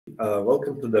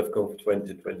Welcome to DevConf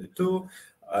 2022.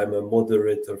 I'm a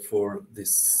moderator for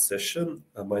this session.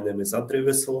 My name is Andrei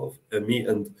Veselov. Me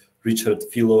and Richard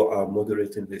Philo are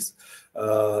moderating this.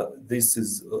 This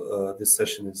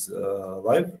session is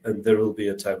live, and there will be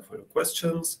a time for your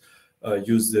questions.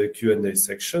 Use the Q&A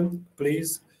section,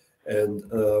 please. And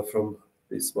from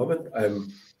this moment,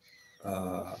 I'm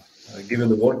giving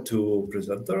the word to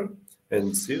presenter,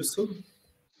 and see you soon.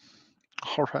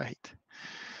 All right.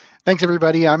 Thanks,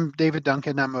 everybody. I'm David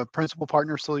Duncan. I'm a Principal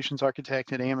Partner Solutions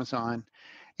Architect at Amazon.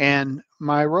 And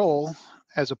my role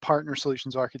as a Partner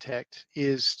Solutions Architect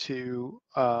is to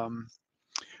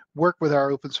work with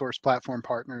our open source platform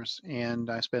partners.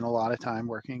 And I spend a lot of time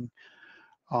working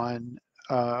on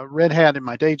Red Hat in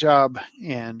my day job,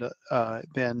 and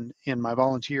then in my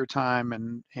volunteer time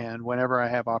and whenever I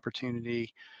have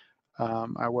opportunity,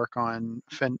 I work on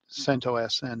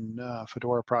CentOS and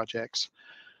Fedora projects,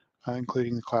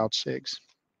 including the Cloud SIGs.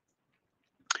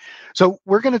 So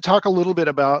we're going to talk a little bit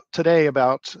today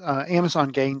about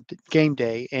Amazon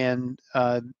Gameday and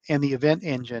the event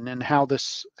engine and how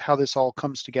this all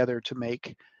comes together to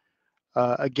make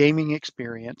a gaming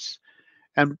experience.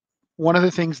 And one of the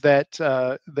things that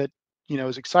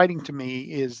is exciting to me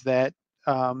is that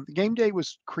Gameday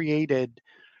was created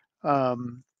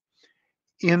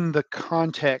in the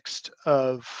context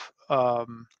of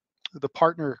the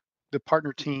partner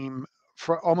team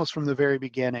almost from the very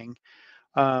beginning.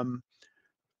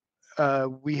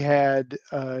 We had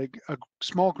a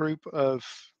small group of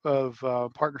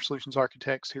partner solutions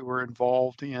architects who were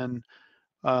involved in,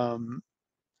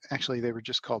 actually they were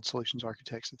just called solutions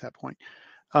architects at that point.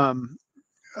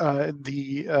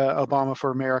 The Obama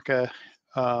for America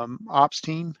ops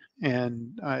team,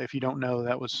 and if you don't know,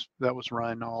 that was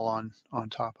run all on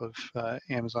top of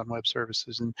Amazon Web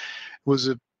Services, and it was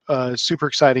a super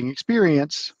exciting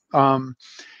experience.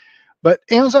 But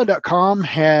Amazon.com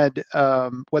had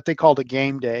what they called a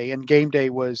game day, and game day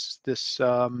was this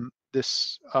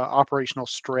operational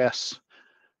stress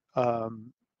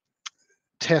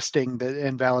testing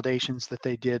and validations that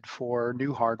they did for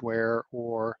new hardware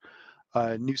or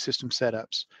new system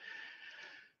setups,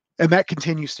 and that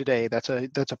continues today. That's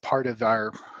a part of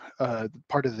our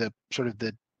part of the sort of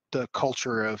the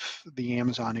culture of the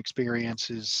Amazon experience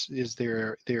is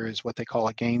there is what they call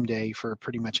a game day for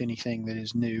pretty much anything that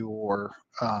is new or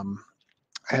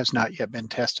has not yet been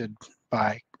tested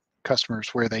by customers,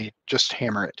 where they just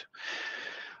hammer it.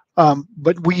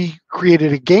 But we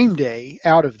created a game day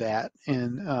out of that,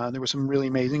 and there were some really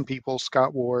amazing people.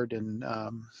 Scott Ward and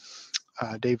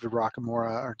David Rockamora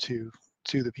are two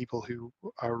of the people who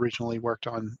originally worked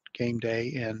on Game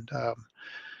Day, and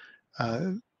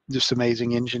just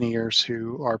amazing engineers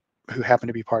who happen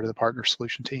to be part of the partner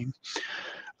solution team.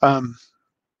 And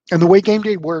the way Game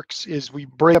Day works is we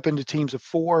break up into teams of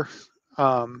 4,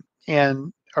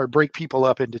 or break people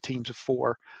up into teams of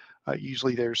 4.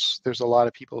 Usually there's a lot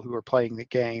of people who are playing the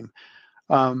game,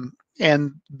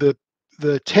 and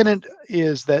the tenet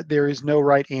is that there is no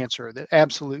right answer. That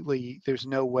absolutely there's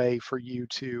no way for you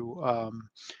to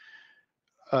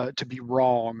be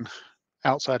wrong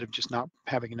outside of just not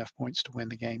having enough points to win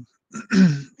the game.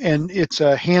 And it's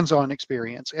a hands-on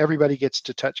experience. Everybody gets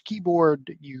to touch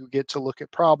keyboard. You get to look at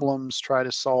problems, try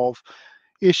to solve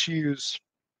issues.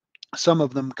 Some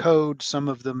of them code, some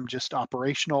of them just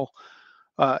operational,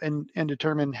 and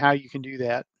determine how you can do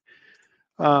that.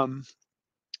 And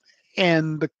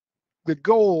the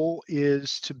goal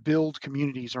is to build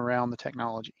communities around the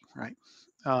technology, right?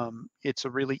 It's a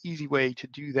really easy way to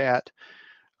do that.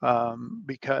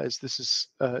 Because this is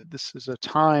a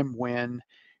time when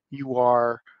you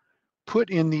are put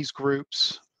in these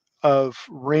groups of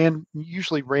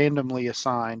usually randomly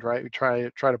assigned, right? We try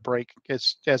to break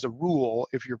as a rule.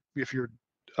 If you're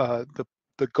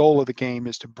the goal of the game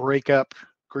is to break up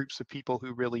groups of people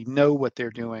who really know what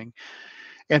they're doing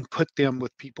and put them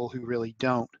with people who really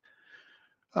don't,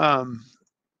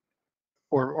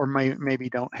 or maybe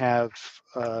don't have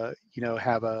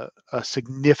have a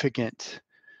significant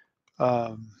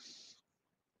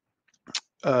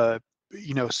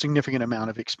significant amount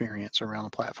of experience around the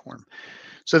platform.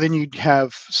 So then you'd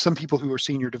have some people who are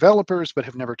senior developers but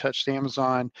have never touched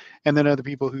Amazon, and then other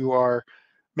people who are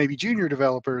maybe junior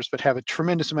developers but have a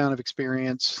tremendous amount of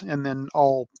experience, and then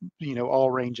all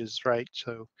ranges, right?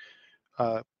 So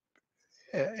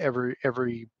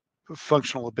every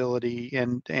functional ability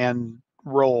and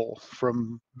role,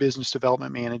 from business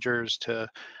development managers to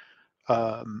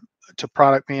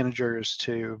product managers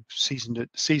to seasoned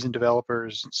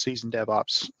developers, seasoned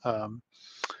DevOps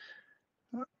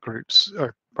groups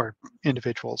or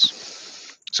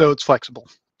individuals. So it's flexible.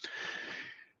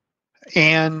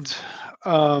 And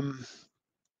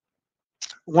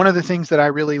one of the things that I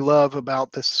really love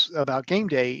about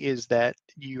Gameday is that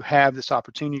you have this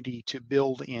opportunity to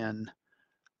build in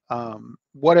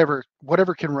whatever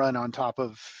can run on top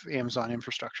of Amazon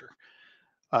infrastructure,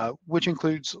 which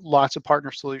includes lots of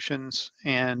partner solutions,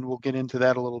 and we'll get into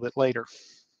that a little bit later.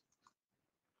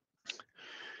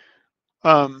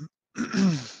 That's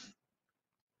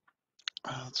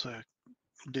a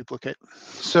duplicate.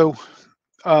 So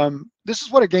this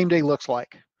is what a Gameday looks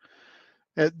like.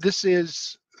 This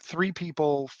is 3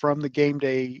 people from the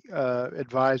Gameday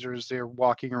advisors. They're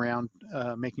walking around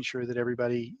making sure that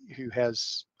everybody who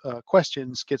has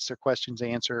questions gets their questions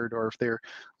answered, or if they're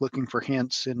looking for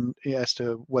hints as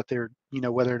to what they're,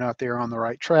 whether or not they're on the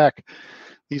right track.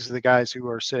 These are the guys who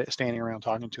are standing around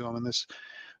talking to them. And this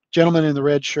gentleman in the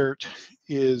red shirt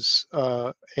is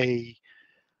a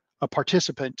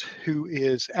participant who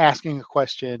is asking a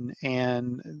question,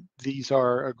 and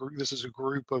this is a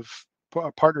group of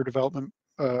partner development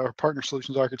or partner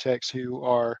solutions architects who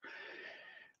are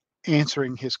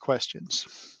answering his questions.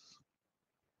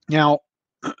 Now,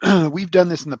 we've done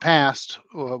this in the past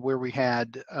where we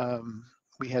had some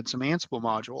Ansible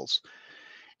modules,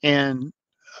 and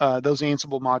those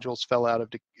Ansible modules fell out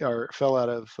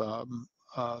of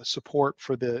support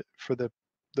for the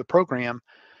program.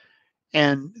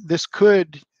 And this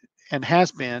could and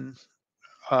has been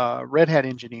Red Hat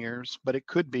engineers, but it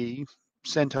could be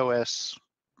CentOS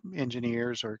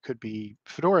engineers, or it could be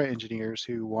Fedora engineers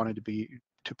who wanted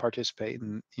to participate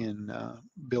in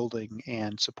building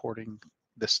and supporting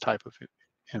this type of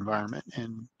environment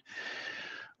and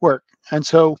work. And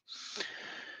so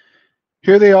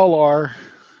here they all are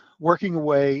working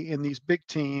away in these big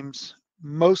teams.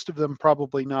 Most of them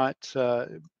probably may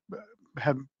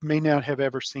not have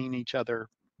ever seen each other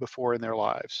before in their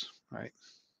lives, right?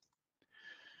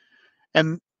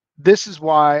 And this is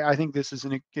why I think this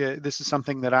is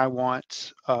something that I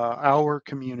want our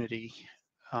community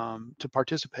to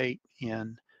participate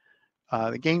in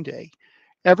the Gameday.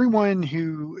 Everyone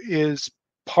who is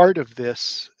part of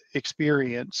this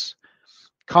experience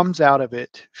comes out of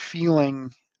it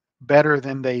feeling better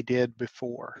than they did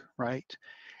before, right?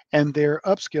 And they're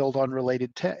upskilled on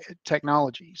related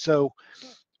technology. So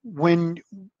when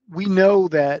we know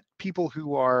that people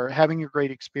who are having a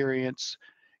great experience,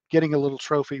 getting a little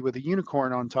trophy with a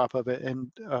unicorn on top of it,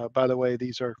 and by the way,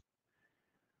 these are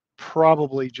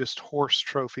probably just horse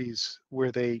trophies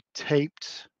where they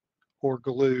taped or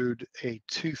glued a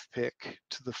toothpick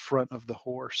to the front of the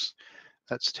horse.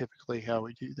 That's typically how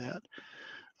we do that.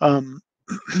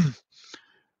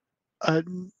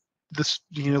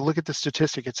 Look at the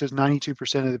statistic. It says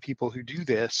 92% of the people who do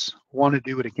this want to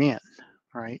do it again,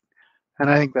 right?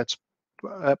 And I think that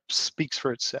speaks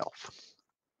for itself.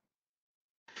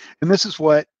 And this is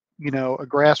what, a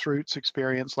grassroots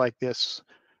experience like this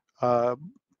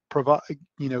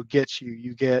gets you.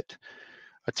 You get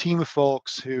a team of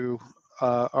folks who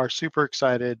are super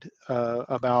excited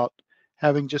about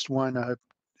having just won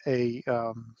a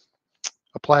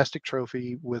plastic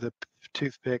trophy with a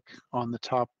toothpick on the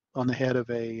head of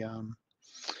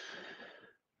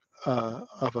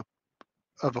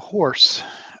a horse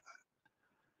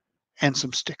and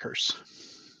some stickers.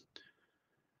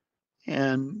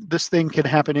 And this thing can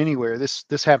happen anywhere. This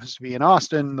happens to be in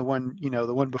Austin. The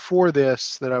one before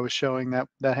this that I was showing, that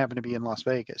happened to be in Las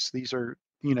Vegas. These are,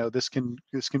 this can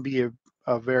be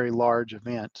a very large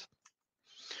event.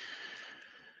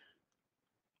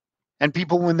 And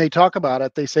people, when they talk about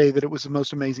it, they say that it was the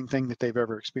most amazing thing that they've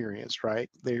ever experienced, right?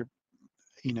 They're,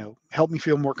 help me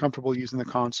feel more comfortable using the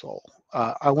console.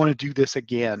 I want to do this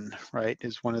again, right?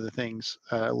 Is one of the things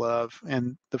I love.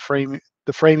 And the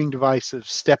framing device of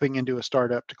stepping into a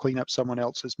startup to clean up someone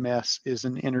else's mess is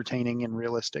an entertaining and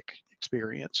realistic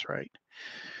experience, right?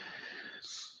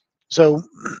 So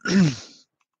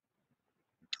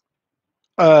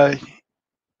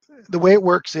the way it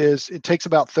works is it takes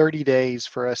about 30 days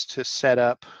for us to set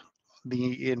up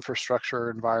the infrastructure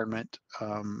environment,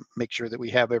 make sure that we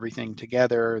have everything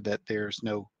together, that there's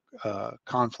no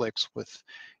conflicts with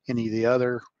any of the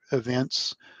other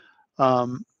events,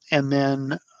 and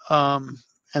then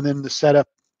the setup.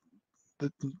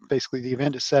 Basically, the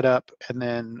event is set up, and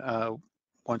then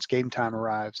once game time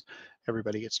arrives,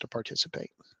 everybody gets to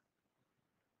participate.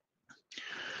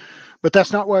 But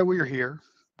that's not why we're here.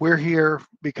 We're here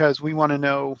because we want to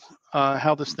know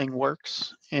how this thing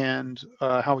works and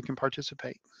how we can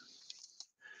participate.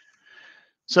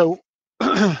 So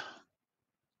the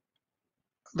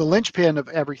linchpin of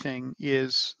everything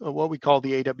is what we call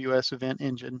the AWS Event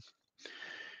Engine.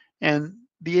 And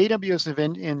the AWS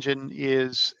Event Engine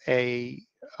is a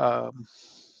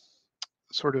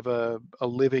sort of a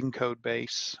living code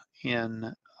base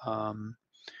in an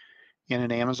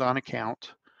Amazon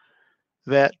account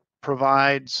that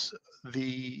provides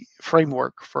the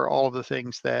framework for all of the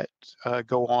things that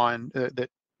go on that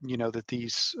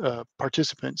these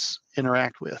participants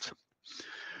interact with.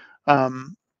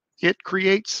 It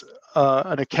creates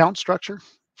an account structure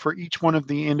for each one of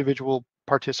the individual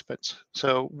participants.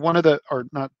 So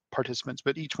not participants,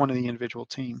 but each one of the individual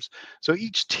teams. So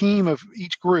each team of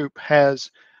each group has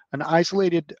an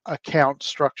isolated account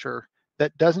structure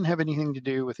that doesn't have anything to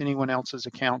do with anyone else's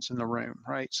accounts in the room,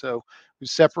 right? So we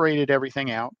separated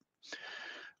everything out.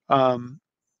 And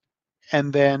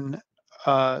then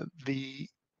the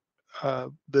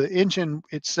engine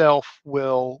itself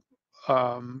will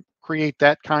create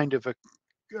that kind of a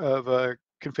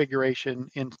configuration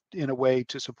in a way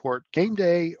to support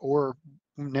Gameday, or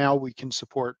now we can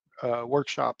support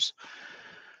workshops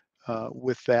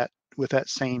with that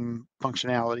same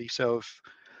functionality. So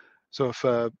if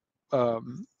a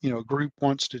group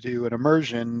wants to do an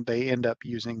immersion, they end up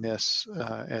using this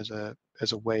as a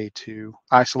way to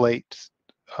isolate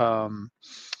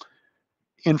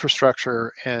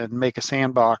infrastructure and make a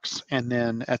sandbox, and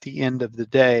then at the end of the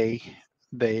day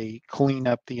they clean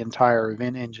up the entire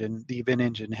event engine. The event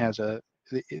engine has the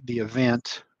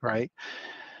event, right,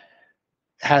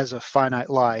 has a finite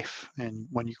life, and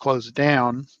when you close it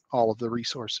down, all of the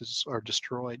resources are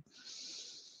destroyed.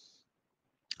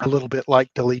 A little bit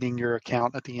like deleting your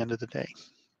account at the end of the day.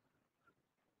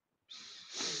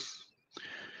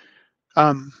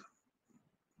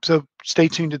 So stay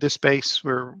tuned to this space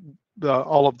where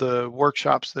all of the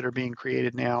workshops that are being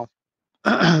created now,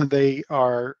 they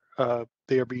are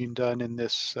being done in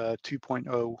this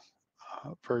 2.0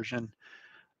 version.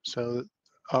 So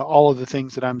all of the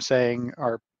things that I'm saying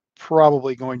are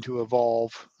probably going to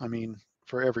evolve. I mean,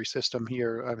 for every system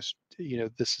here,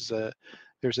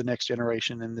 there's a next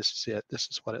generation, and this is it. This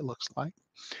is what it looks like.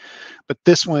 But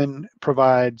this one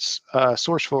provides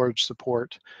SourceForge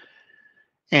support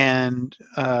and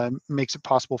makes it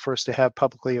possible for us to have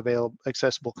publicly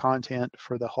accessible content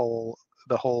for the whole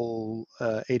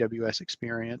AWS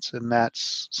experience. And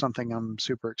that's something I'm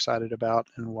super excited about,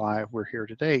 and why we're here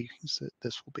today, is that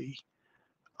this will be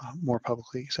more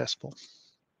publicly accessible.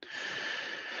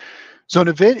 So an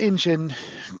event engine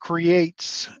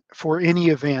creates for any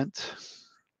event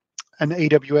an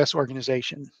AWS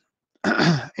organization.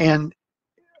 And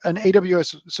an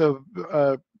AWS, so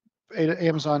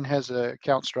Amazon has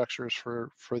account structures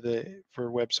for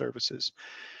web services,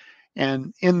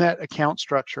 and in that account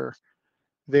structure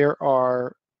there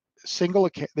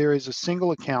is a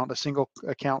single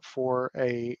account for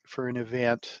an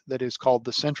event that is called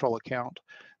the central account.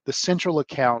 The central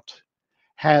account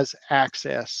has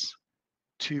access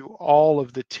to all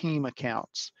of the team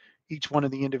accounts. Each one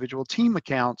of the individual team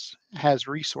accounts has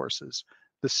resources.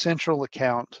 The central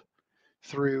account,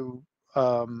 through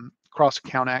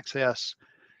cross-account access,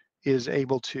 is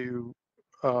able to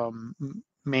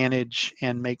manage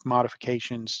and make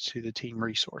modifications to the team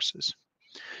resources.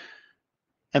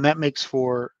 And that makes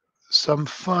for some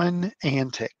fun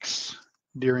antics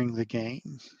during the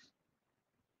game.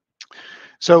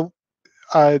 So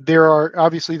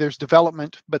there's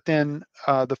development, but then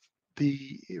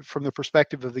from the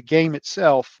perspective of the game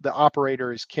itself, the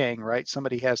operator is king, right?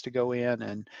 Somebody has to go in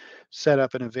and set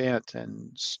up an event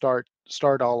and start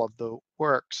all of the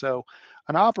work. So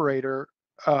an operator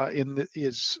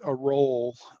is a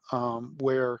role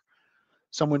where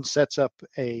someone sets up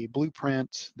a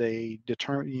blueprint. They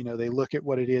determine, they look at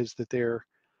what it is that they're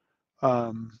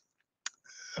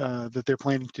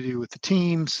planning to do with the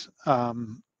teams.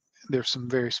 There's some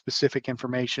very specific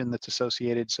information that's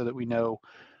associated so that we know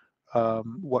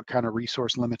what kind of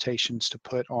resource limitations to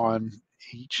put on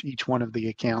each one of the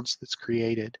accounts that's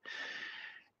created.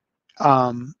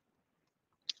 And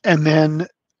then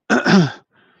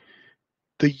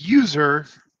the user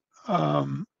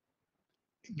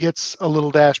gets a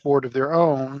little dashboard of their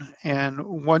own, and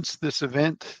once this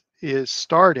event is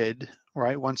started,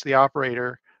 right, once the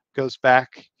operator goes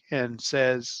back and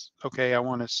says, okay, I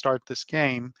want to start this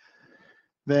game,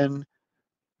 then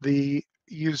the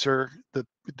user, the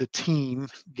team,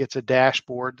 gets a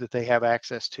dashboard that they have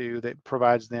access to that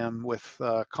provides them with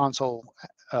console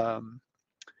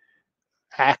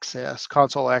access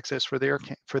for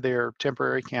their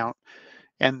temporary account,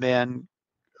 and then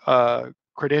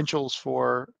credentials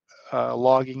for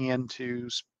logging into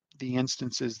the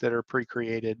instances that are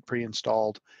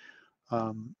pre-installed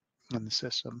in the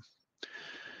system.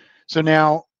 So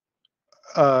now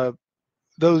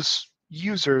those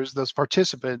users, those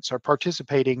participants, are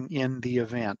participating in the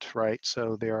event, right?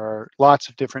 So there are lots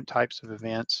of different types of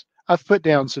events. I've put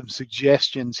down some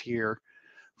suggestions here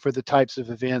for the types of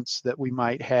events that we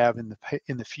might have in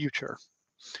the future.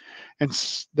 And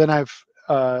then I've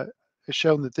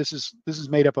shown that this is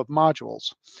made up of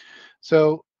modules.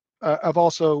 So I've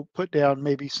also put down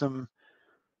maybe some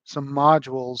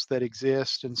modules that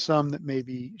exist and some that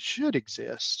maybe should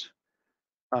exist.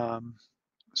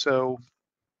 So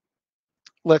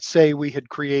let's say we had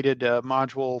created a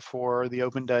module for the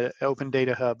Open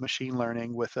Data Hub machine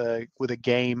learning with a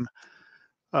game,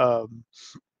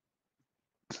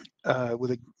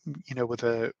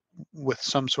 with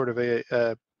some sort of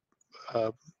a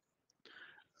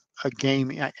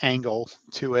game angle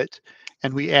to it,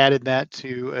 and we added that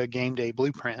to a Gameday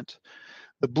blueprint.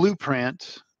 The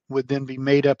blueprint would then be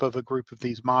made up of a group of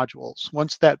these modules.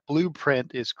 Once that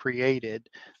blueprint is created,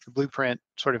 the blueprint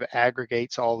sort of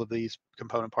aggregates all of these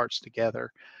component parts together,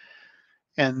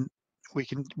 and we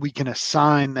can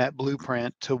assign that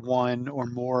blueprint to one or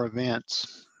more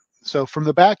events. So from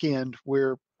the back end,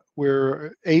 we're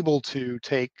able to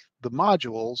take the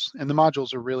modules, and the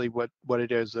modules are really what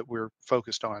it is that we're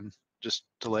focused on, just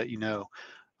to let you know,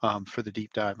 for the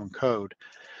deep dive on code,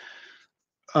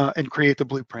 and create the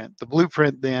blueprint. The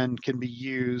blueprint then can be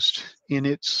used in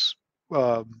its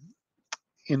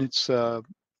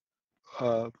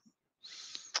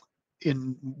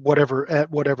in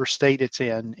whatever state it's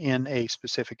in a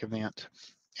specific event.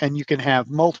 And you can have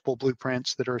multiple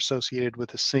blueprints that are associated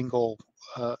with a single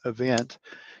event,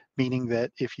 meaning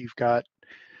that if you've got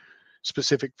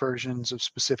specific versions of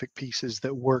specific pieces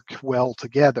that work well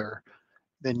together,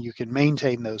 then you can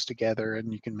maintain those together,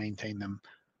 and you can maintain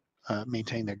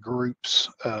the groups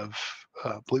of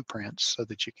blueprints so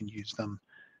that you can use them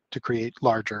to create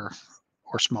larger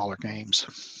or smaller games.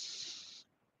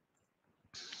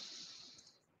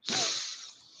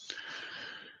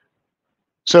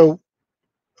 So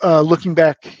looking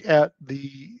back at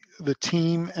the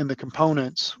team and the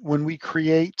components, when we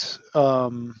create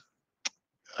a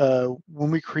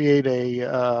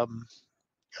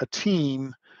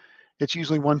team, it's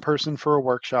usually one person for a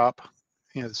workshop.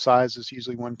 The size is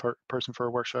usually one person for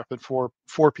a workshop, and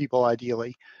four people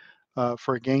ideally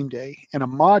for a game day. And a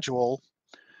module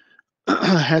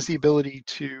has the ability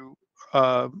to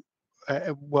a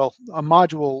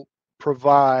module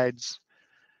provides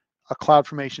a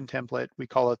CloudFormation template. We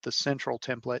call it the central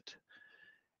template,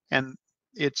 and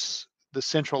it's the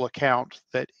central account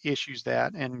that issues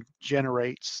that and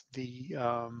generates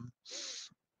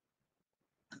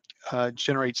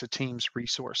generates a team's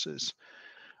resources.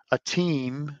 A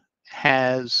team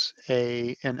has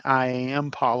an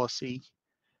IAM policy,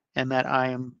 and that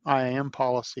IAM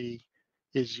policy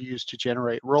is used to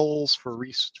generate roles for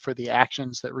the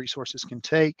actions that resources can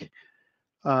take,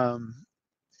 and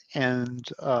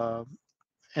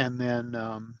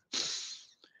then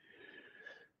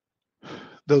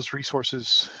those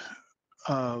resources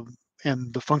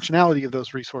and the functionality of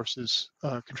those resources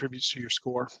contributes to your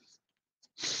score.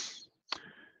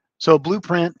 So a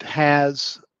blueprint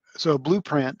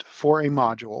for a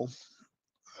module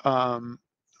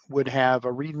would have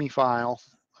a README file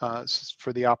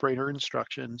for the operator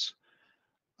instructions,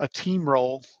 a team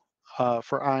role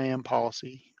for IAM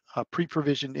policy, a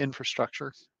pre-provisioned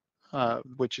infrastructure,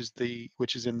 which is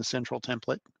in the central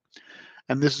template.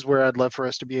 And this is where I'd love for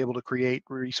us to be able to create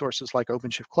resources like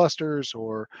OpenShift clusters,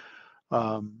 or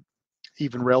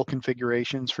even rel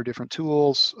configurations for different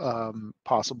tools,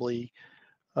 possibly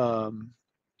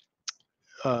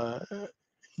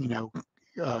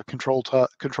control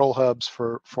hubs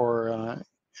for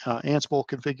Ansible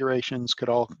configurations could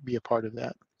all be a part of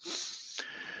that.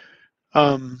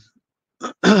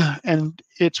 And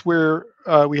it's where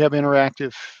we have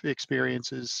interactive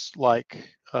experiences like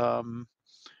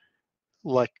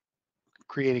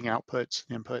creating outputs,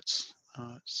 inputs,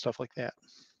 stuff like that.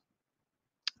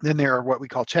 Then there are what we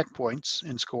call checkpoints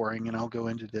in scoring, and I'll go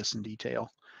into this in detail,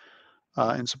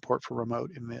 and support for remote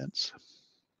events.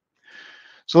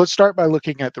 So let's start by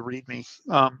looking at the README.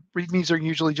 READMEs are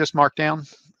usually just Markdown,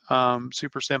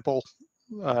 super simple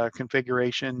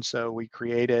configuration. So we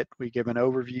create it, we give an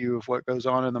overview of what goes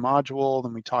on in the module,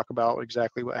 then we talk about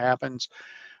exactly what happens.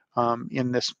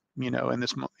 In this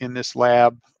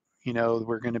lab,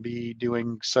 we're going to be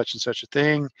doing such and such a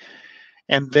thing.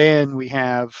 And then we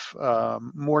have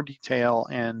more detail,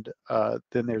 and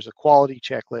then there's a quality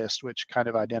checklist, which kind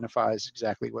of identifies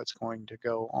exactly what's going to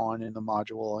go on in the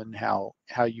module and how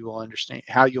you will understand,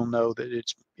 how you'll know that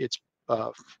it's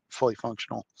fully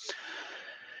functional.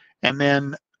 And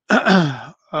then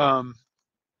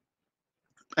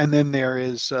there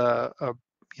is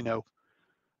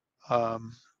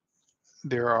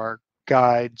there are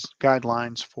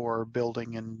guidelines for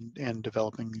building and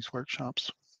developing these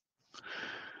workshops.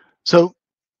 So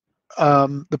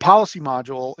the policy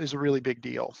module is a really big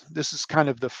deal. This is kind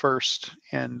of the first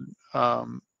and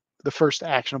the first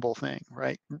actionable thing,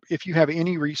 right? If you have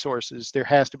any resources, there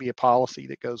has to be a policy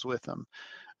that goes with them.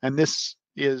 And this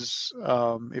is,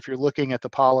 if you're looking at the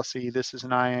policy, this is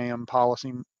an IAM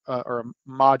policy or a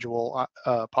module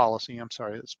policy. I'm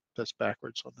sorry, that's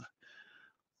backwards on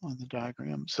the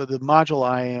diagram. So the module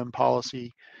IAM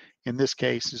policy in this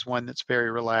case is one that's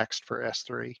very relaxed for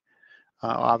S3.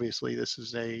 Obviously, this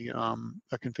is a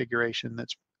configuration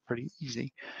that's pretty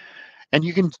easy. And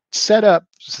you can set up,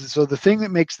 so the thing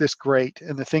that makes this great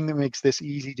and the thing that makes this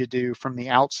easy to do from the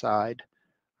outside,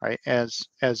 right, as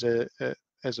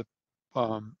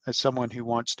someone who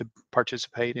wants to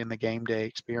participate in the game day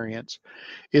experience,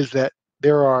 is that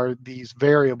there are these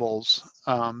variables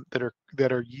that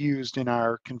are used in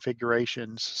our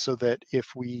configurations, so that if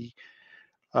you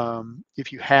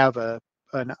have a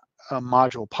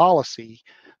module policy,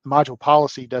 the module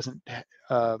policy doesn't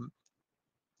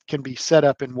can be set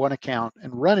up in one account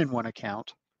and run in one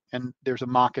account, and there's a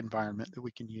mock environment that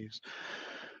we can use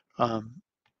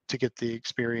to get the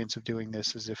experience of doing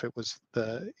this as if it was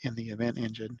in the event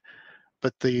engine.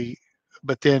 But then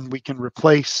we can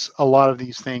replace a lot of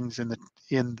these things in the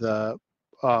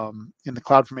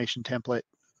CloudFormation template,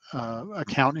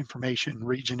 account information,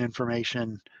 region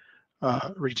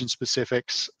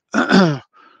specifics,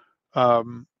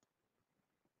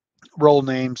 role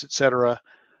names, etc.,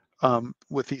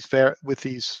 with these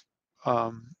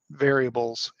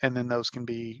variables, and then those can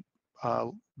be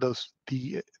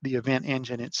the event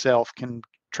engine itself can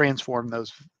transform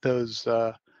those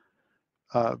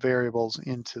variables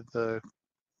into the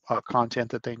content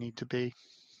that they need to be.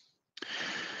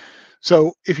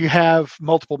 So if you have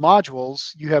multiple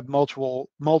modules, you have multiple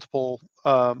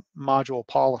module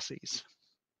policies,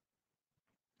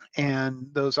 and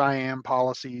those IAM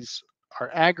policies are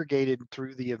aggregated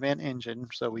through the event engine.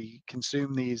 So we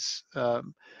consume these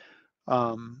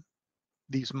modules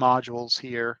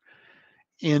here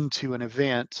into an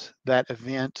event. That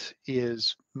event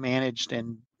is managed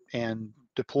and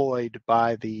deployed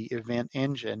by the event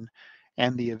engine,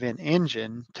 and the event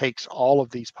engine takes all of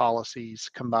these policies,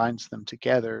 combines them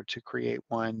together to create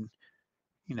one,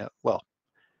 well,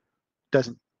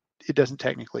 it doesn't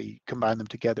technically combine them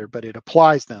together, but it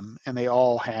applies them, and they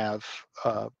all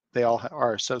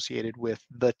are associated with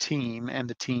the team and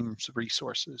the team's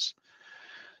resources.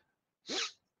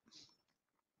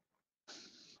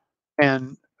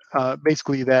 And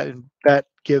basically that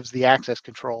gives the access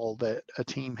control that a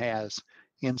team has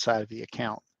inside of the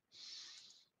account.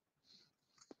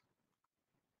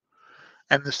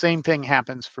 And the same thing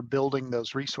happens for building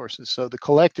those resources. So the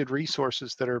collected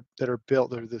resources that are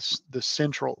built are the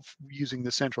central, using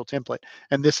the central template.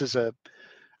 And this is I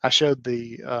showed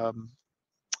the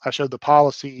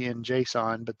policy in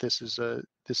JSON, but this is a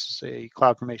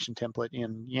CloudFormation template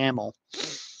in YAML.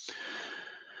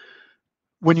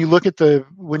 When you look at the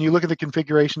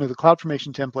configuration of the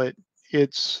CloudFormation template,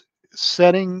 it's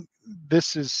setting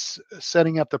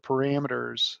up the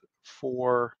parameters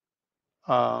for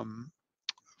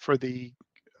the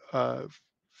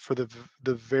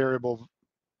variable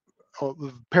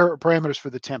parameters for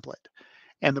the template,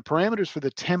 and the parameters for the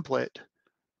template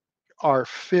are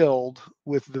filled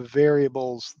with the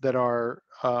variables that are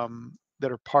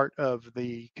part of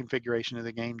the configuration of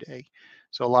the game day.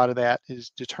 So a lot of that is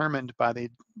determined by the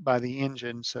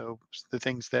engine. So the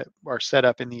things that are set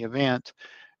up in the event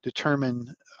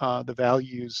determine the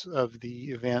values of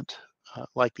the event,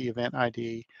 like the event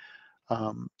ID,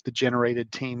 the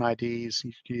generated team IDs.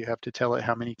 You have to tell it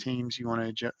how many teams you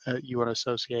want to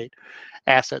associate.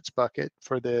 Assets bucket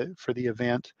for the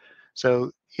event.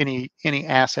 So any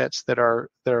assets that are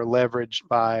leveraged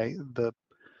by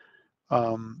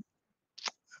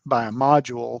by a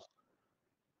module,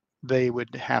 they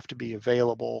would have to be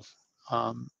available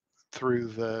through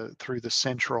the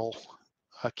central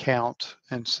account,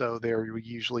 and so there would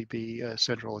usually be a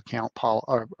central account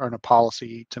or a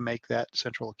policy to make that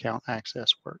central account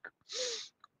access work.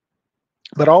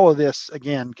 But all of this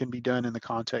again can be done in the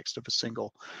context of a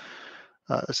single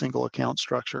account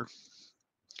structure.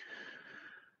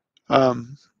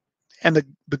 And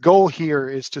the goal here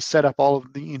is to set up all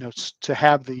of the, to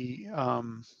have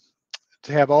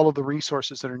all of the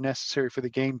resources that are necessary for the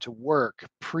game to work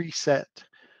preset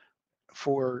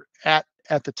for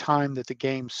at the time that the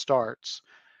game starts,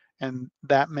 and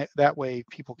that way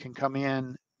people can come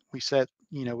in. We set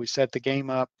the game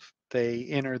up. They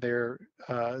enter their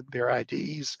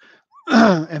IDs,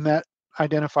 and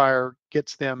identifier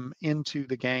gets them into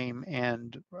the game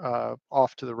and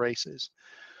off to the races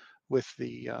with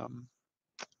the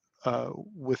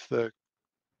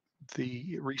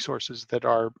resources that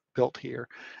are built here.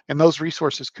 And those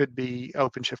resources could be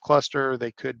OpenShift cluster,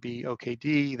 they could be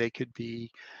OKD, they could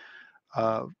be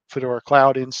Fedora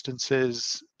Cloud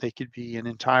instances, they could be an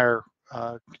entire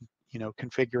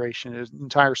configuration, an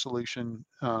entire solution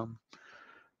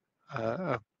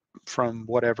from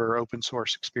whatever open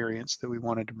source experience that we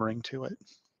wanted to bring to it.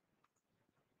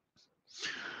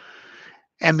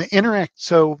 And the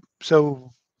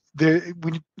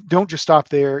we don't just stop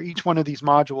there. Each one of these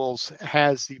modules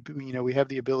has we have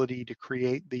the ability to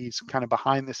create these kind of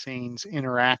behind the scenes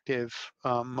interactive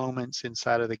moments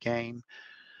inside of the game.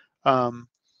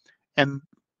 And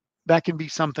that can be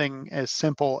something as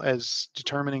simple as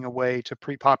determining a way to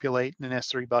pre-populate an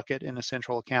S3 bucket in a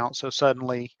central account. So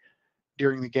suddenly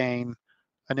during the game,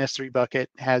 an S3 bucket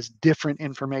has different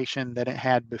information than it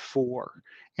had before.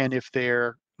 And if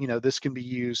this can be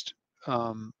used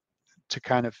to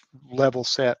kind of level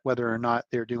set whether or not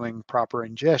they're doing proper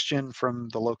ingestion from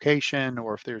the location,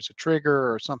 or if there's a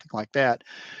trigger or something like that.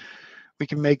 We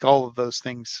can make all of those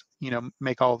things,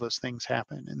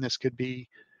 happen. And this could be,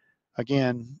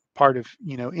 again, part of,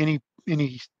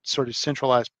 any sort of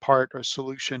centralized part or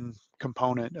solution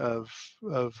component of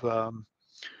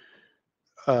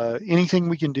anything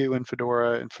we can do in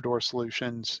Fedora and Fedora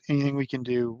solutions, anything we can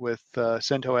do with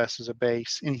CentOS as a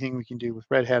base, anything we can do with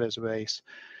Red Hat as a base.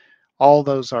 All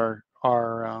those are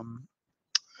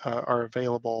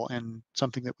available, and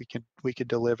something that we could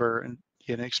deliver an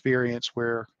experience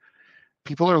where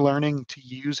people are learning to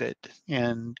use it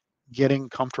and getting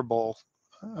comfortable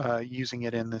using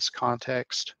it in this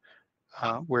context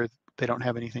where they don't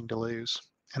have anything to lose.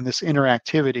 And this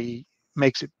interactivity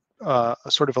makes it a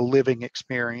sort of a living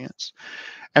experience.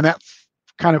 And that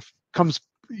kind of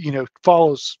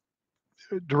follows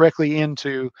directly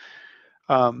into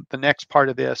the next part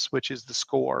of this, which is the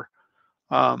score.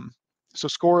 So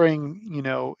scoring,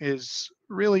 is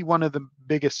really one of the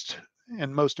biggest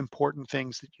and most important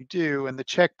things that you do. And the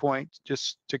checkpoint,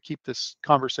 just to keep this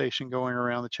conversation going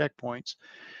around the checkpoints,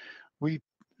 we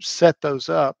set those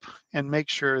up and make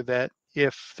sure that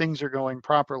if things are going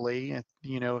properly,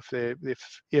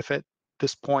 if at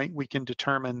this point we can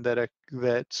determine that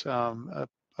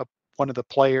one of the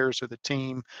players or the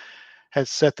team has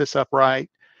set this up right,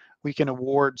 we can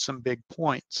award some big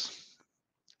points.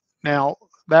 Now,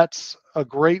 that's a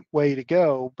great way to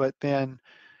go, but then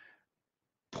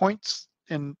points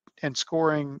and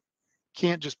scoring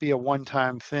can't just be a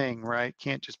one-time thing, right?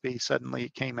 Can't just be suddenly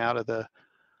it came out of the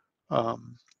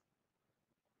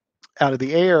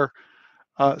air.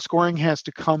 Scoring has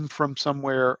to come from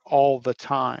somewhere all the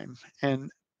time.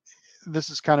 And this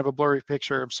is kind of a blurry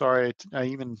picture. I'm sorry.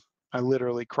 I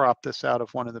literally cropped this out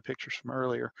of one of the pictures from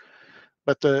earlier.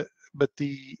 But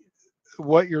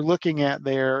what you're looking at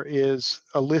there is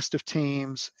a list of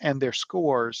teams and their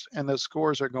scores, and those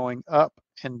scores are going up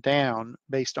and down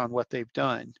based on what they've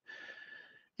done.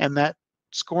 And that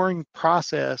scoring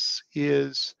process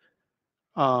is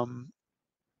an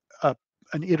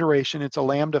iteration. It's a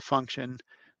Lambda function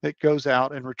that goes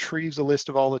out and retrieves a list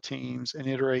of all the teams and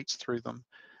iterates through them,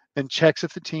 and checks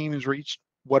if the team has reached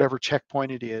whatever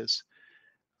checkpoint it is.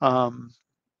 And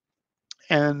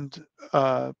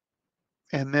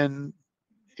then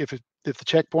if the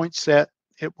checkpoint's set,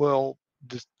 it will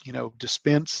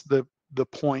dispense the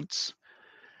points.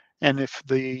 And if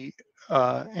the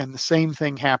same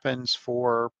thing happens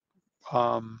for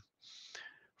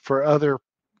other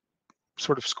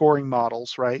sort of scoring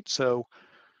models, right? So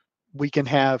we can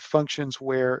have functions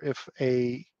where if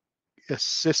a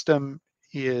system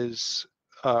is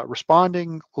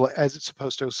responding as it's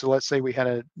supposed to. So let's say we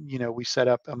had we set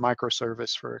up a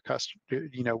microservice for a customer,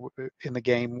 in the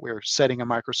game, we're setting a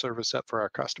microservice up for our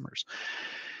customers.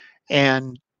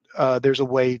 And there's a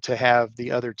way to have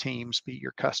the other teams be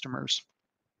your customers.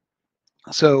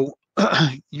 So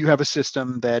you have a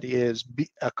system that is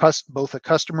both a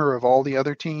customer of all the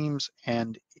other teams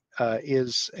and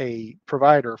is a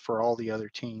provider for all the other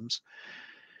teams.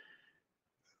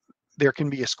 There can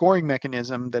be a scoring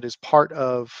mechanism that is part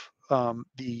of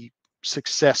the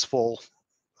successful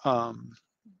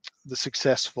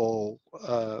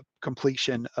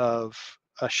completion of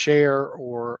a share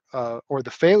or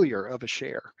the failure of a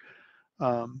share,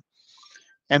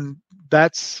 and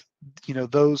that's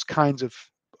those kinds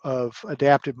of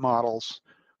adaptive models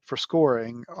for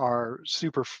scoring are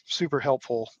super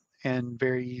helpful and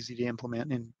very easy to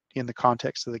implement in the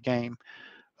context of the game.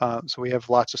 So we have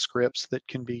lots of scripts that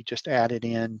can be just added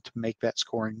in to make that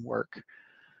scoring work.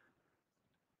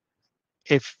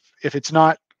 if it's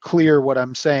not clear what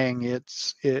I'm saying,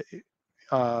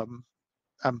 I'm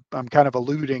kind of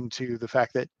alluding to the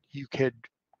fact that you could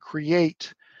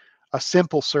create a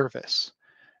simple service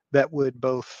that would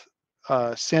both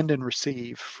send and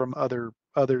receive from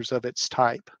others of its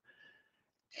type,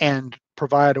 and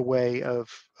provide a way of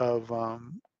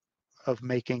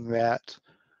making that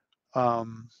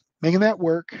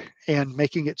work and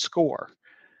making it score.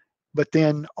 But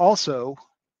then also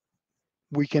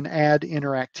we can add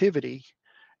interactivity,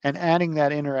 and adding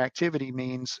that interactivity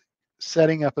means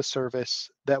setting up a service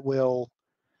that will,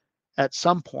 at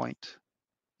some point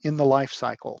in the life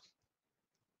cycle,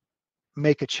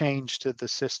 make a change to the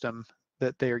system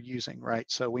that they're using, right?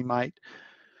 So we might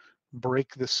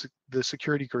break the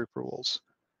security group rules,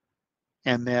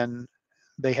 and then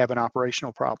they have an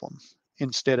operational problem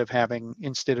instead of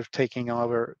taking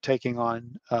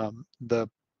on the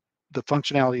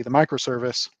functionality of the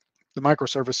microservice. The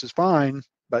microservice is fine,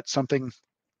 but something,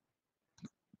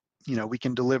 we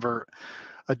can deliver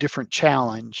a different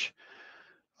challenge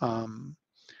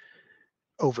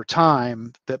over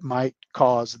time that might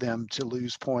cause them to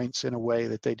lose points in a way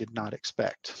that they did not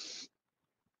expect.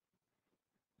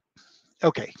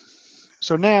 Okay,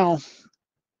 so now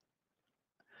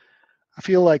I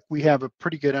feel like we have a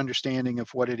pretty good understanding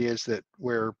of what it is that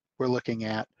we're looking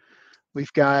at.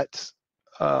 We've got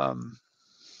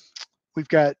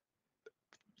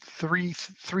three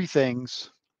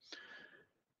things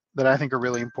that I think are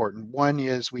really important. One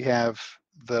is we have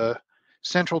the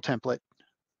central template.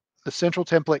 The central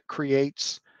template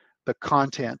creates the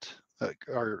content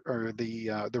or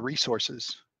the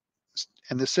resources,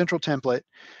 and the central template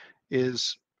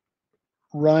is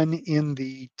run in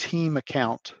the team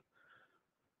account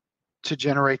to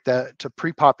generate that, to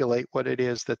pre-populate what it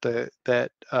is that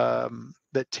that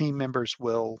team members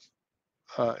will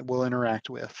interact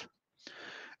with,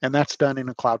 and that's done in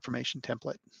a CloudFormation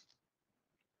template,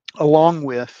 along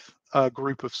with a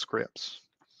group of scripts.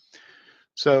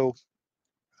 So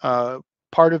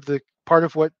part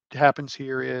of what happens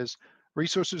here is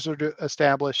resources are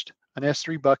established, an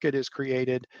S3 bucket is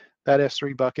created. That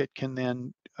S3 bucket can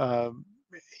then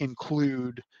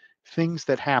include things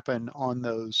that happen on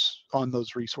those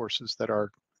resources that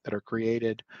are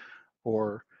created,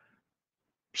 or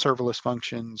serverless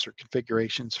functions or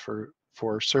configurations for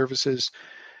services,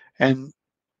 and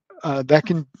that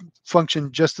can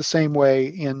function just the same way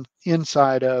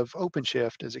inside of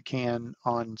OpenShift as it can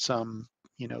on some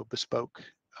bespoke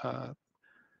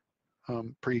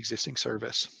pre-existing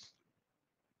service.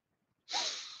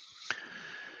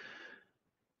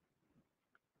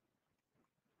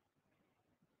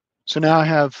 So now I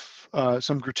have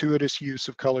some gratuitous use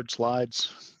of colored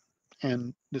slides,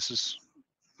 and this is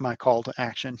my call to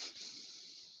action.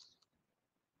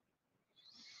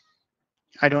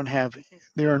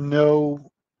 There are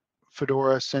no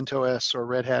Fedora, CentOS, or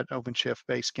Red Hat OpenShift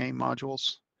based game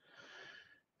modules.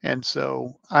 And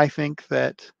so I think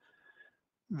that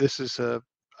this is a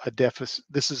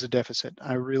deficit.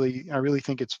 I really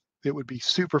think it would be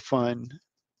super fun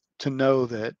to know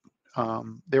that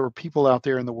there were people out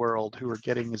there in the world who are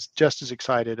getting just as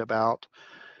excited about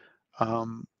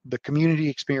the community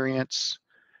experience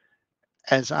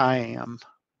as I am,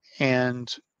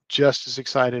 and just as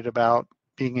excited about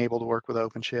being able to work with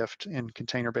OpenShift and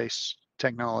container-based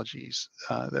technologies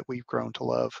that we've grown to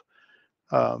love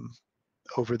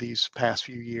over these past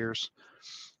few years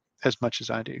as much as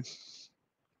I do.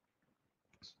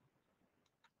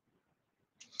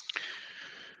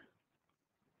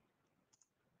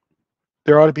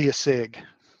 There ought to be a SIG.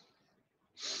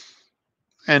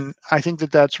 And I think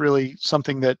that that's really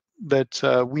something that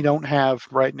we don't have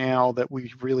right now that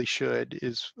we really should.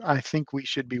 I think we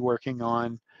should be working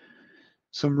on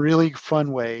some really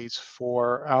fun ways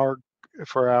for our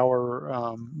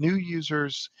new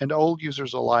users and old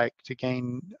users alike to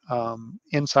gain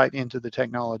insight into the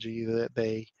technology that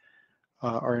they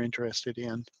are interested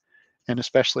in, and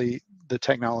especially the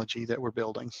technology that we're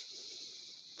building.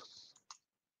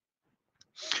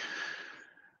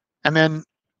 And then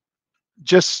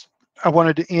I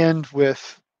wanted to end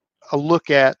with a look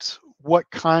at what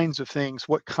kinds of things,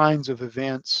 what kinds of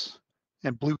events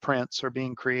and blueprints are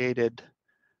being created,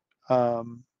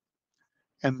 and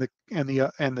the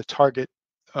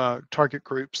target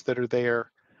groups that are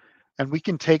there. And we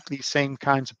can take these same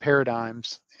kinds of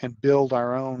paradigms and build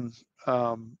our own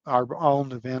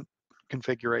event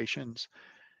configurations,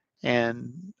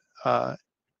 and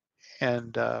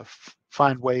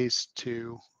find ways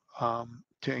to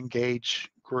engage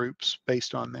groups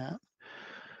based on that.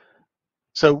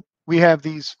 So we have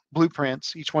these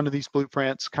blueprints. Each one of these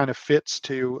blueprints kind of fits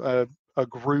to a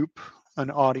group an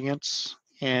audience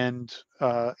and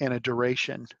a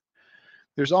duration.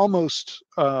 There's almost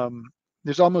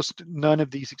none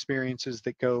of these experiences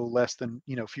that go less than,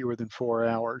 fewer than 4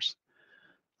 hours.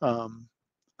 But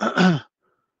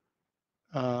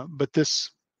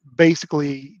this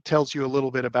basically tells you a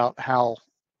little bit about how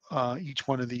each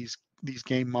one of these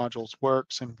game modules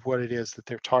works and what it is that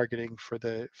they're targeting for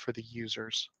the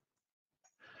users.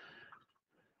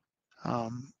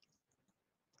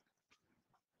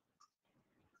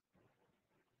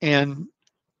 And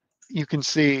you can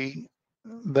see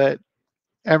that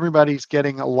everybody's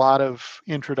getting a lot of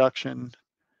introduction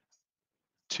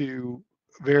to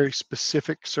very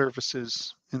specific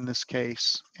services in this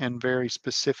case, and very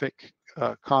specific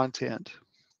content.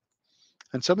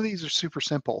 And some of these are super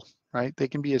simple, right? They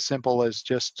can be as simple as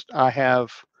just, I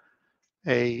have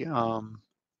a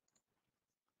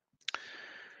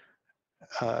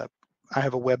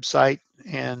website,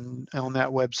 and on that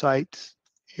website,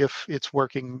 if it's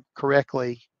working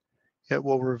correctly, it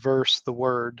will reverse the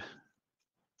word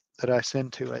that I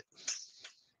send to it.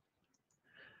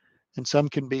 And some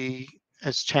can be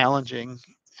as challenging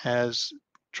as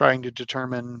trying to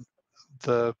determine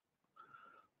the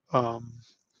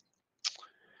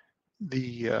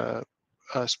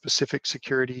specific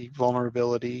security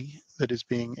vulnerability that is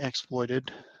being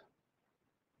exploited.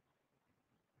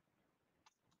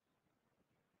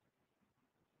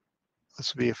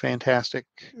 This would be a fantastic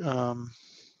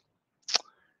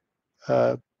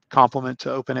complement to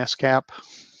OpenSCAP.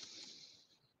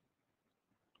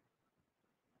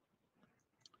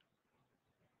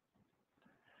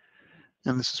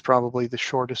 And this is probably the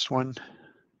shortest one.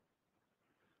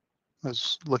 I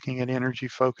was looking at energy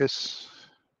focus.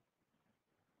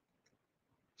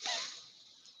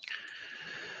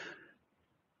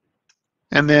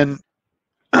 And then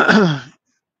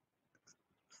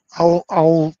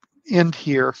I'll end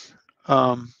here.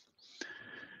 But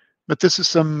this is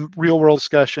some real world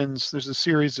discussions. There's a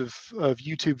series of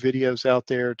YouTube videos out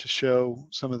there to show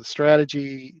some of the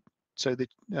strategy. So that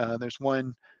there's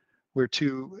one where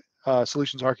two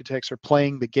solutions architects are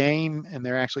playing the game, and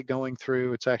they're actually going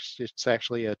through. It's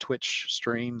actually a Twitch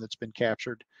stream that's been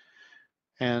captured,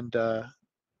 and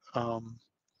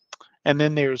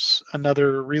then there's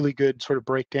another really good sort of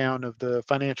breakdown of the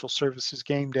financial services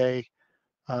Gameday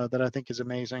that I think is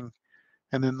amazing.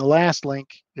 And then the last link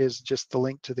is just the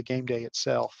link to the Gameday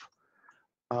itself.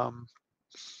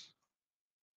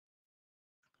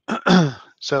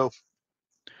 So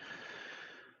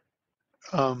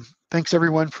thanks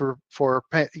everyone for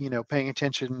paying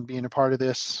attention and being a part of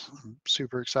this. I'm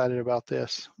super excited about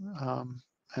this,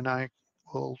 and I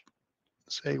will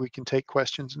say we can take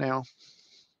questions now.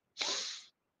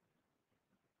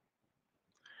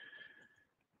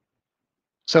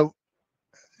 So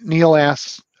Neil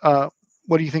asks,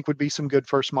 what do you think would be some good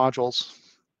first modules?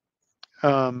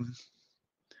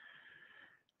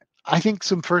 I think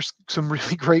some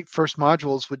really great first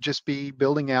modules would just be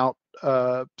building out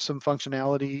some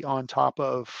functionality on top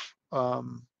of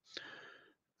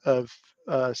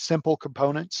simple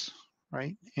components,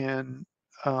 right? And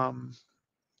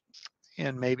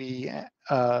maybe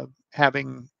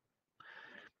having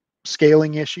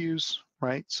scaling issues,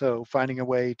 right? So finding a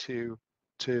way to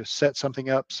set something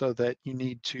up so that you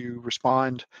need to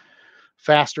respond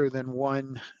faster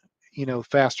than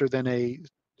faster than a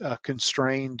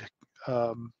constrained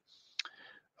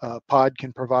pod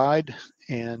can provide,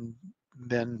 and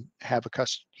then have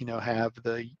have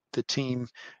the team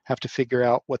have to figure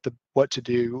out what to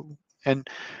do. And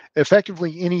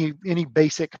effectively, any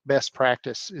basic best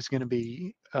practice is going to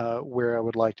be where I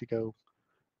would like to go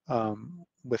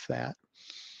with that.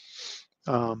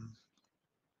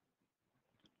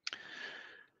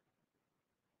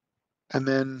 And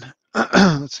then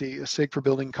let's see, a SIG for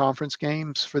building conference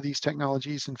games for these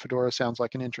technologies in Fedora sounds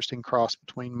like an interesting cross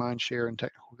between Mindshare and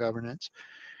technical governance.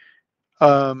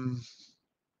 I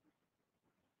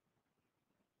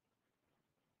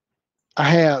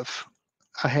have,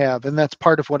 and that's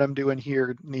part of what I'm doing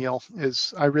here, Neil,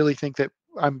 is I really think that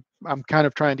I'm kind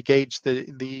of trying to gauge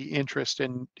the interest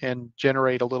and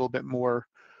generate a little bit more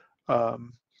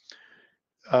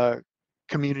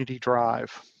community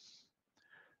drive.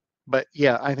 But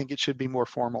yeah, I think it should be more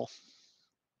formal.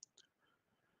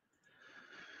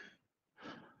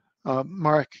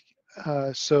 Mark,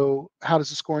 so how does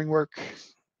the scoring work?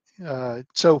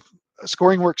 So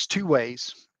scoring works two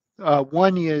ways.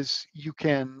 One is you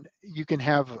can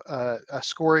have a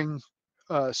scoring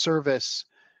service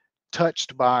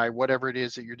touched by whatever it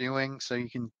is that you're doing. So you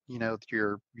can,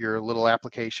 your little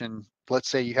application, let's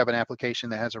say you have an application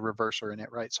that has a reverser in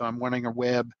it, right? So I'm running a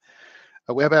web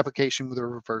application with a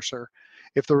reverser,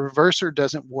 If the reverser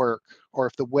doesn't work, or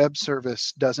if the web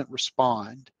service doesn't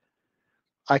respond,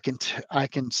 I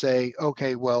can say,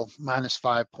 okay, well,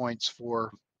 -5 points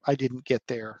for I didn't get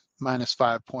there,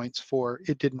 -5 points for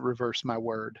it didn't reverse my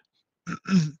word.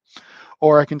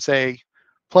 Or I can say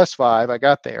 +5, I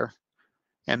got there,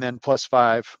 and then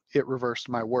 +5, it reversed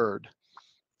my word.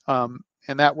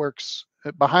 And that works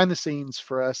behind the scenes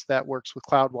for us. That works with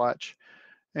CloudWatch,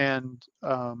 and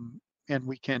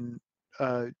we can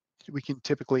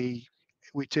typically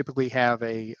have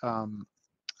a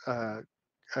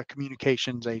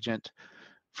communications agent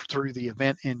through the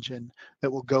event engine that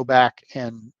will go back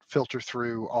and filter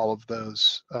through all of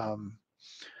those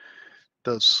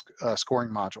scoring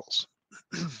modules.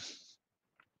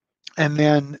 And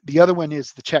then the other one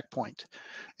is the checkpoint.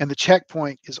 And the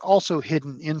checkpoint is also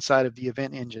hidden inside of the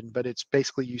event engine, but it's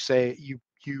basically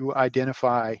you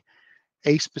identify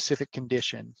a specific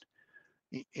condition,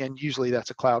 and usually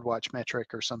that's a CloudWatch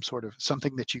metric or some sort of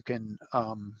something that you can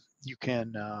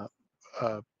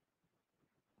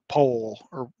poll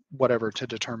or whatever to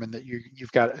determine that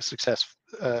you've got a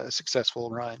successful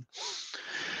run.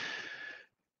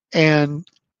 And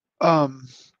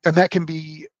that can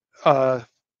be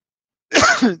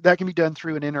that can be done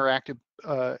through an interactive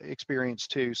experience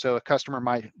too. So a customer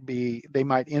might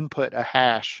input a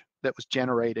hash that was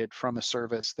generated from a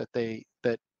service that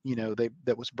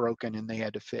was broken and they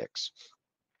had to fix.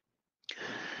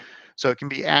 So it can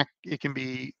be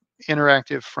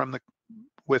interactive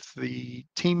with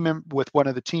one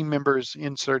of the team members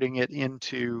inserting it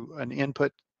into an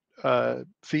input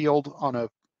field on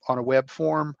a web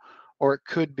form, or it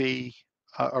could be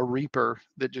a reaper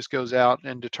that just goes out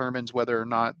and determines whether or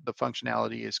not the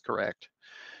functionality is correct.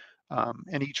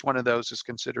 And each one of those is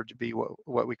considered to be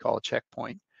what we call a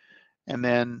checkpoint. And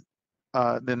then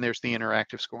there's the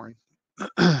interactive scoring.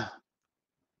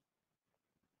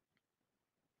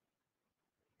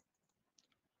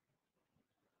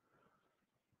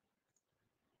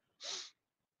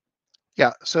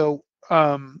 Yeah. So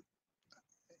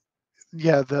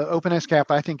yeah, the OpenSCAP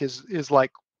I think is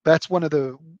like that's one of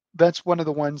the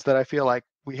ones that I feel like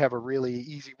we have a really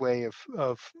easy way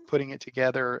of putting it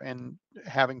together and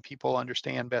having people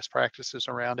understand best practices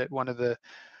around it. One of the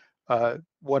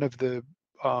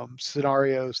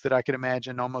scenarios that I could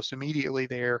imagine almost immediately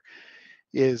there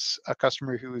is a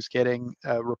customer who is getting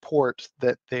a report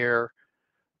that their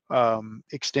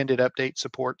extended update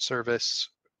support service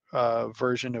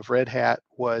version of Red Hat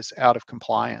was out of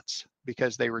compliance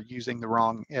because they were using the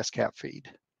wrong SCAP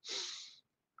feed,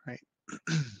 right?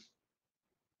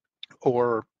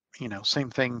 Or same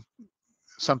thing,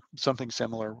 something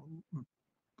similar.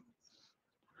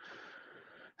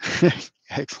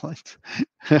 Excellent.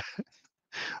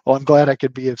 Well, I'm glad I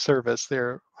could be of service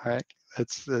there. All right,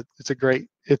 it's a great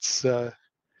it's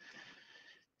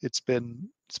been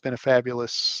a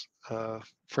fabulous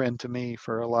friend to me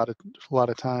for a lot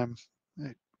of time,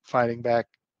 fighting back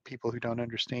people who don't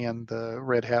understand the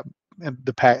Red Hat and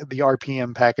the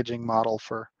RPM packaging model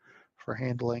for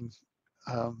handling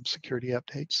security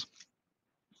updates.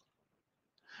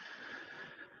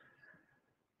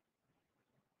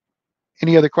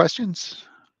 Any other questions?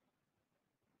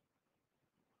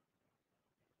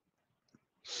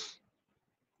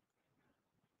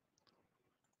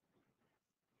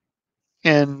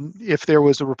 And if there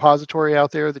was a repository out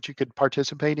there that you could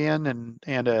participate in,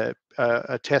 and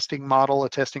a testing model, a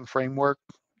testing framework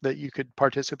that you could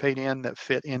participate in that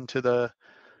fit into the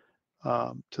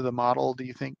model, do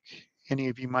you think any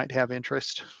of you might have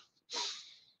interest?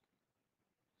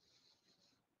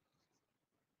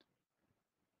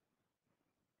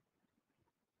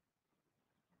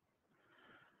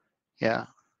 Yeah.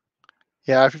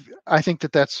 Yeah, I think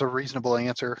that's a reasonable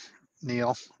answer,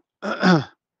 Neil.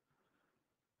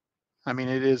 I mean,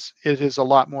 it is a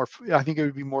lot more. I think it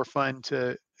would be more fun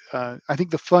to. I think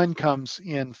the fun comes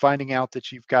in finding out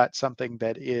that you've got something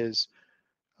that is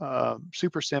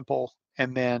super simple,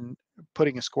 and then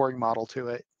putting a scoring model to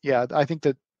it. Yeah, I think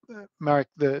that Mark,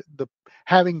 the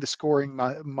having the scoring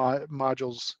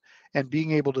modules and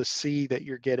being able to see that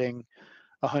you're getting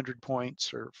 100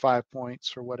 points or 5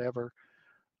 points or whatever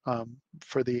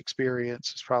for the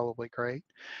experience is probably great.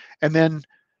 And then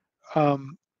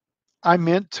I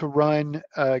meant to run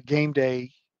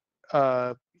Gameday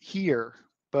here,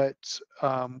 but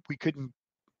we couldn't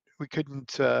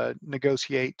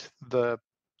negotiate the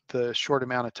short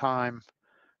amount of time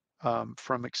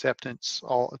from acceptance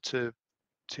all to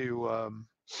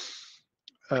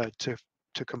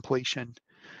completion.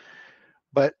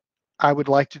 But I would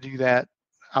like to do that.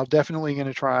 I'll definitely going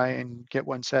to try and get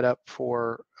one set up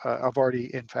for. I've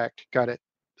already, in fact, got it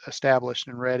established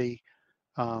and ready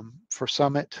for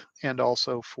Summit and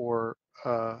also for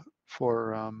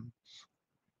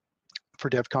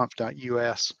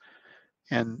DevConf.US.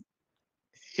 And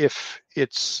if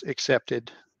it's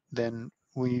accepted, then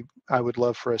I would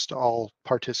love for us to all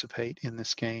participate in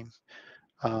this game.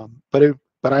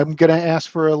 But I'm going to ask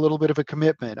for a little bit of a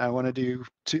commitment. I want to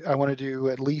do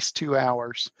at least 2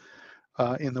 hours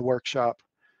in the workshop,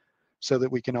 so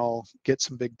that we can all get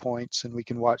some big points and we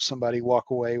can watch somebody walk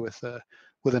away with a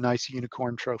nice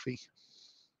unicorn trophy.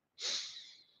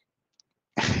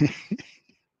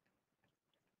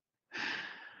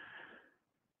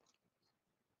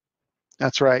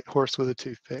 That's right, horse with a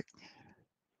toothpick.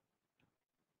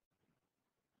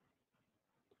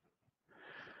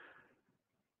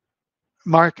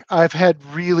 Mark, I've had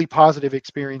really positive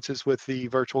experiences with the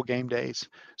virtual game days.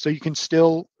 So you can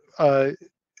still,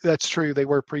 that's true, they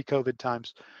were pre-COVID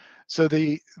times. So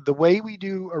the way we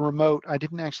do a remote, I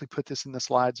didn't actually put this in the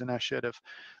slides and I should have.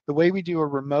 The way we do a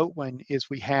remote one is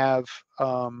we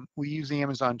use the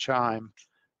Amazon Chime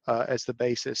as the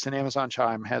basis, and Amazon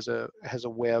Chime has a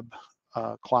web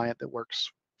client that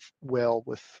works well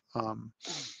with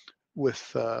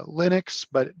Linux,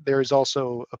 but there is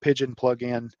also a Pigeon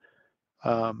plugin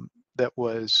that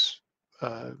was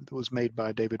made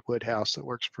by David Woodhouse that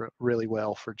works really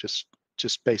well for just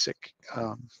basic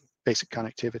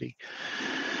connectivity.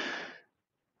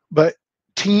 But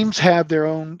teams have their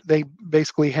own. They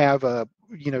basically have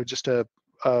just a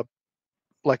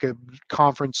like a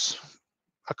conference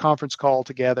call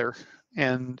together,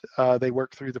 and they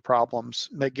work through the problems.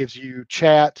 That gives you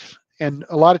chat, and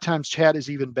a lot of times chat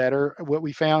is even better. What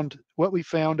we found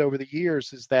over the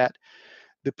years is that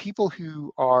the people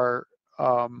who are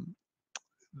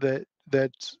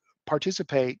that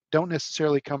participate don't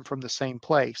necessarily come from the same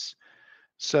place.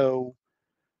 So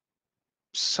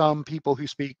some people who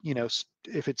speak,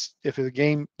 if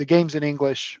the game's in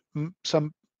English,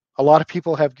 a lot of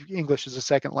people have English as a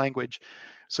second language.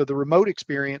 So the remote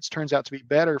experience turns out to be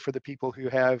better for the people who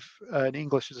have an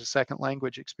English as a second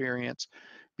language experience,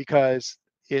 because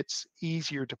it's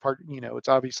easier to it's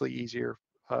obviously easier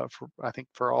I think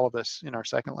for all of us in our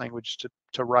second language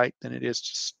to write than it is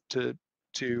just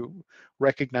to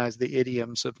recognize the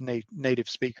idioms of native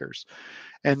speakers.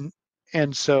 And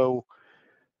so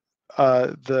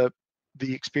the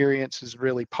experience is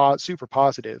really super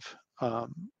positive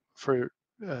for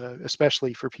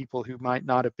especially for people who might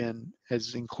not have been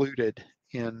as included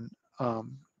in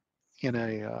an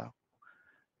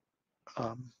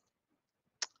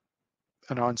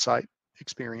on-site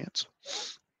experience.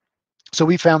 So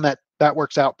we found that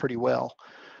works out pretty well.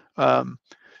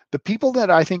 The people that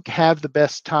I think have the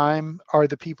best time are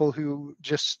the people who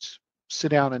just sit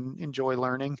down and enjoy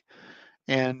learning.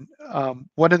 And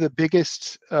one of the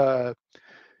biggest, one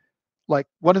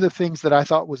of the things that I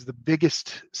thought was the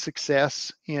biggest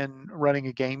success in running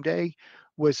a game day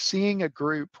was seeing a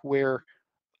group where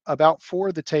about 4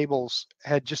 of the tables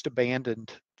had just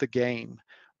abandoned the game,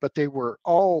 but they were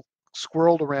all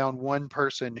squirreled around one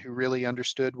person who really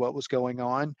understood what was going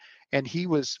on, and he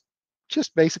was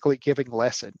just basically giving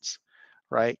lessons,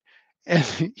 right? And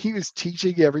he was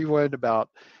teaching everyone about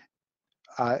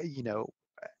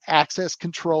access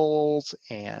controls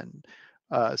and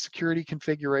security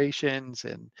configurations,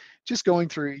 and just going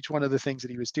through each one of the things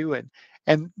that he was doing.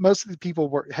 And most of the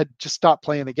people had just stopped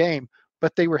playing the game,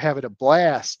 but they were having a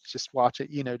blast just watch it,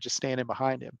 just standing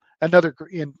behind him. And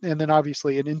then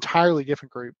obviously an entirely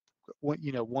different group won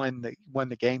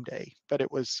the game day. But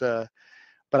it was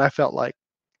but I felt like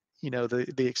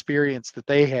the experience that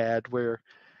they had, where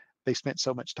they spent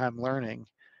so much time learning,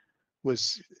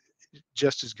 was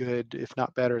just as good, if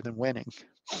not better, than winning.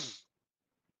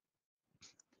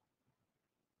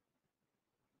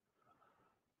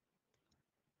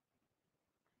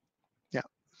 Yeah.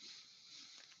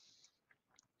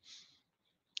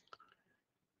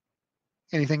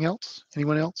 Anything else?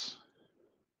 Anyone else?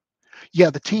 Yeah,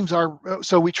 the teams are,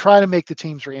 so we try to make the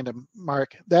teams random,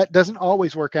 Mark. That doesn't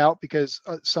always work out, because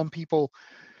some people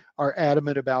are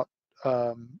adamant about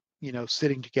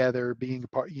sitting together, being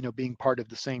part of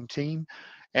the same team,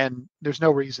 and there's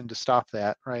no reason to stop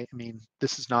that, right? I mean,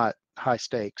 this is not high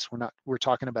stakes. We're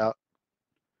talking about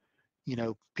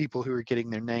people who are getting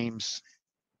their names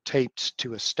taped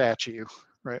to a statue,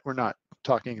 right? We're not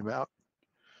talking about,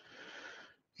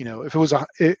 if it was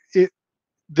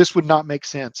this would not make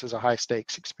sense as a high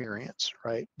stakes experience,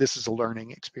 right? This is a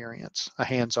learning experience, a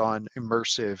hands-on,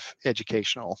 immersive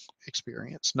educational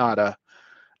experience, not a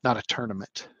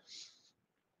tournament.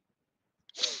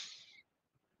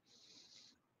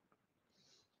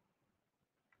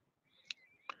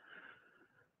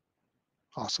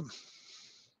 Awesome.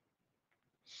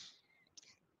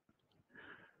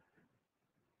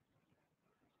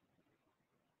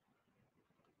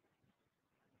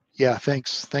 yeah,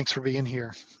 thanks for being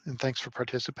here, and thanks for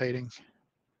participating.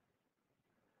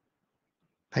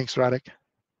 Thanks, Radek.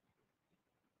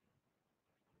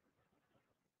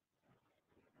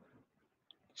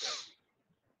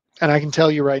 And I can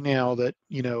tell you right now that,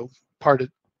 you know, part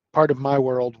of my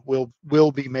world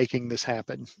will be making this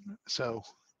happen. So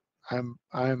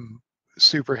I'm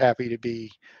super happy to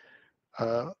be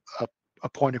a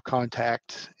point of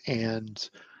contact and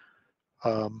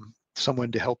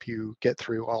someone to help you get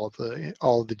through all of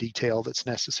the detail that's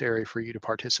necessary for you to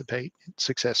participate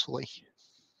successfully.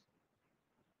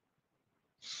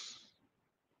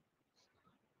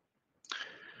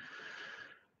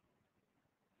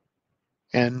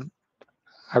 And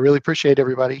I really appreciate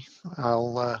everybody.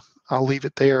 I'll leave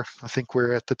it there. I think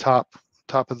we're at the top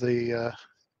of the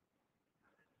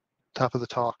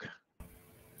talk.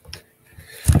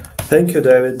 Thank you,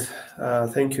 David.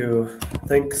 Thank you.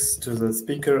 Thanks to the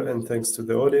speaker and thanks to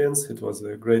the audience. It was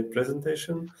a great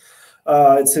presentation.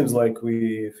 It seems like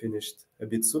we finished a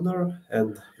bit sooner,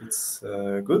 and it's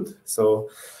good. So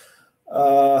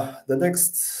the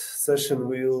next session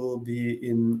will be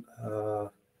in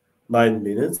 9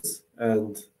 minutes,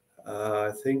 and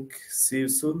I think see you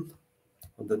soon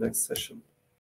on the next session.